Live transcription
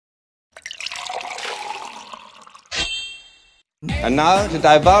And now, to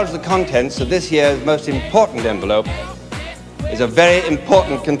divulge the contents of this year's most important envelope is a very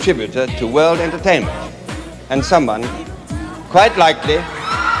important contributor to world entertainment, and someone, quite likely,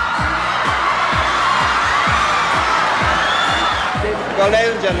 well,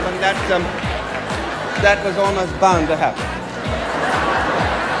 ladies and gentlemen, that was almost bound to happen.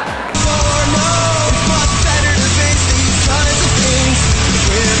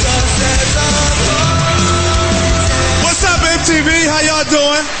 What's up, MTV? How y'all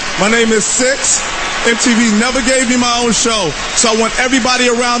doing? My name is Six. MTV never gave me my own show, so I want everybody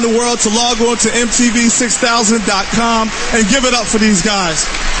around the world to log on to MTV6000.com and give it up for these guys.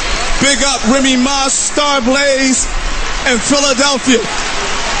 Big up Remy Ma, Star Blaze, and Philadelphia.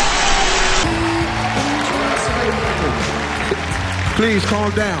 Please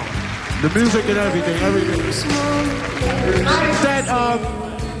calm down. The music and everything.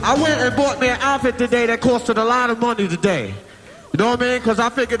 I went and bought me an outfit today that costed a lot of money today. You know what I mean? Because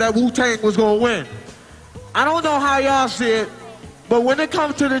I figured that Wu-Tang was going to win. I don't know how y'all see it, but when it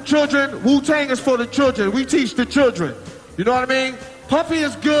comes to the children, Wu-Tang is for the children. We teach the children. You know what I mean? Puffy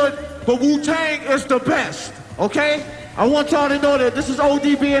is good, but Wu-Tang is the best. Okay? I want y'all to know that this is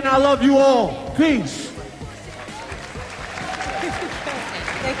ODB and I love you all. Peace.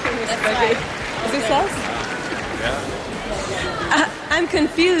 Thank you, Mr. Budgie. Is this us? Yeah. I'm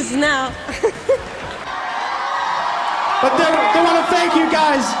confused now. But they want to thank you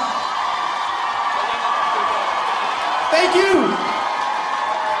guys. Thank you.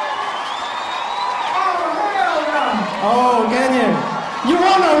 Oh, can you? You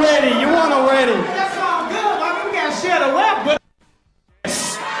won already. You won already. That's all good. Why we got to share the web? But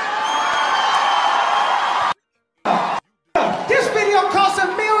this video cost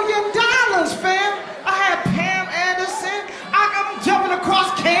 $1 million, fam. I had Pam Anderson. I'm jumping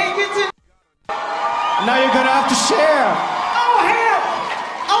across canyons. And Now you're gonna have to share. oh, hell.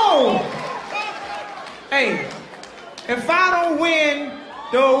 Oh. Hey, if I don't win,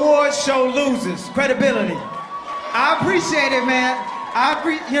 the award show loses credibility. I appreciate it, man.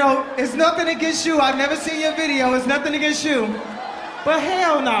 You know, it's nothing against you. I've never seen your video. It's nothing against you. But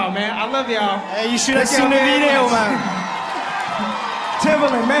hell no, man. I love y'all. Hey, you should have seen the video, man.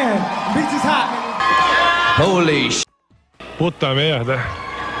 Timberland, man. Beats is hot. Holy sh... Puta merda.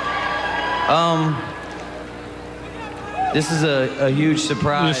 This is a huge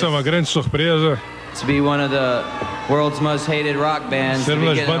surprise. Isso é uma grande surpresa. To be one of the world's most hated rock bands. Ser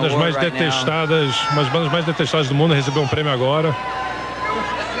uma das bandas mais detestadas, umas bandas mais detestadas do mundo, receber um prêmio agora.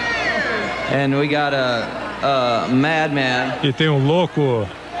 And we got a madman. E tem louco.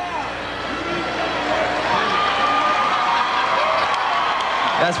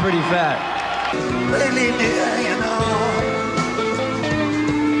 That's pretty fat.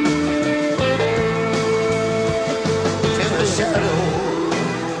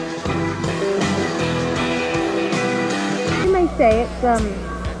 You may say it's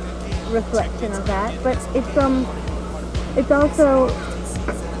reflection of that, but it's also.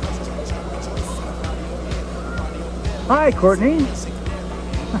 Hi, Courtney.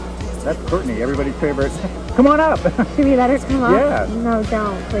 That's Courtney, everybody's favorite. Come on up. Should we let her come up? Yeah. No,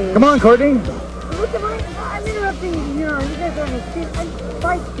 don't, please. Come on, Courtney. Look at I'm interrupting you. You know, you guys are on the street. I'm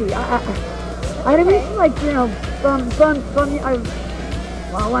feisty. I don't mean like, you know,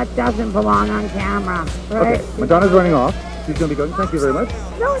 well, what doesn't belong on camera, right? Okay, Madonna's running off. She's going to be going. Thank you very much.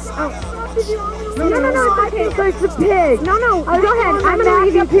 No, it's okay. It's a pig. No, go ahead. I'm going to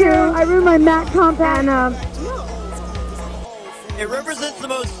leave you too. I ruined my Mac compact. It represents the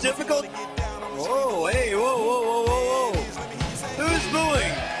most difficult... Whoa, hey, whoa. Who's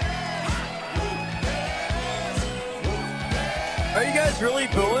booing? Are you guys really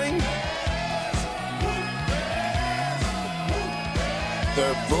booing?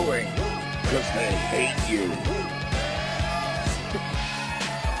 They're booing because they hate you.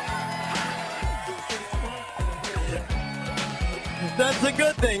 That's a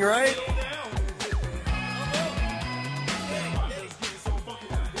good thing, right?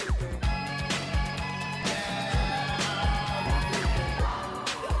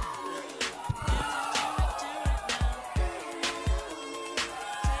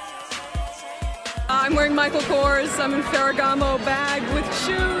 I'm wearing Michael Kors. I'm in Ferragamo bag with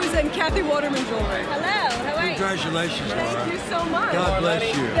shoes and Kathy Waterman jewelry. Hello, how are you? Congratulations, Laura. Thank you so much. God bless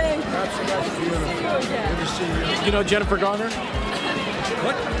you. Thank you. Good to see you again. You know Jennifer Garner?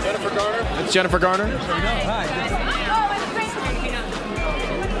 What? Jennifer Garner? It's Jennifer Garner? Hi.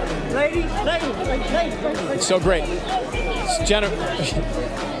 Ladies. It's so great. It's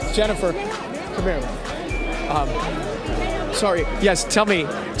Jennifer. Come here. sorry. Yes, tell me,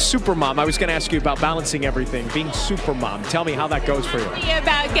 Supermom. I was going to ask you about balancing everything, being Supermom. Tell me how that goes for you.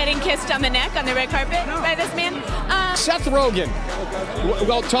 About getting kissed on the neck on the red carpet by this man. Seth Rogen.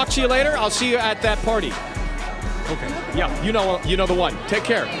 Well, talk to you later. I'll see you at that party. Okay. Yeah, you know the one. Take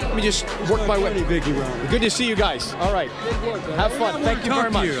care. Let me just work my way. Good to see you guys. All right. Have fun. Thank you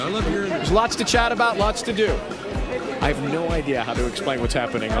very much. I love your interview. There's lots to chat about, lots to do. I have no idea how to explain what's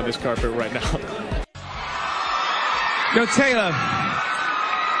happening on this carpet right now. Yo, Taylor,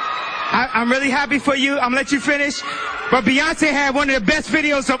 I'm really happy for you. I'm gonna let you finish. But Beyonce had one of the best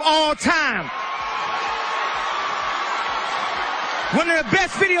videos of all time. One of the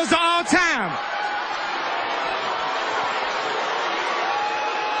best videos of all time.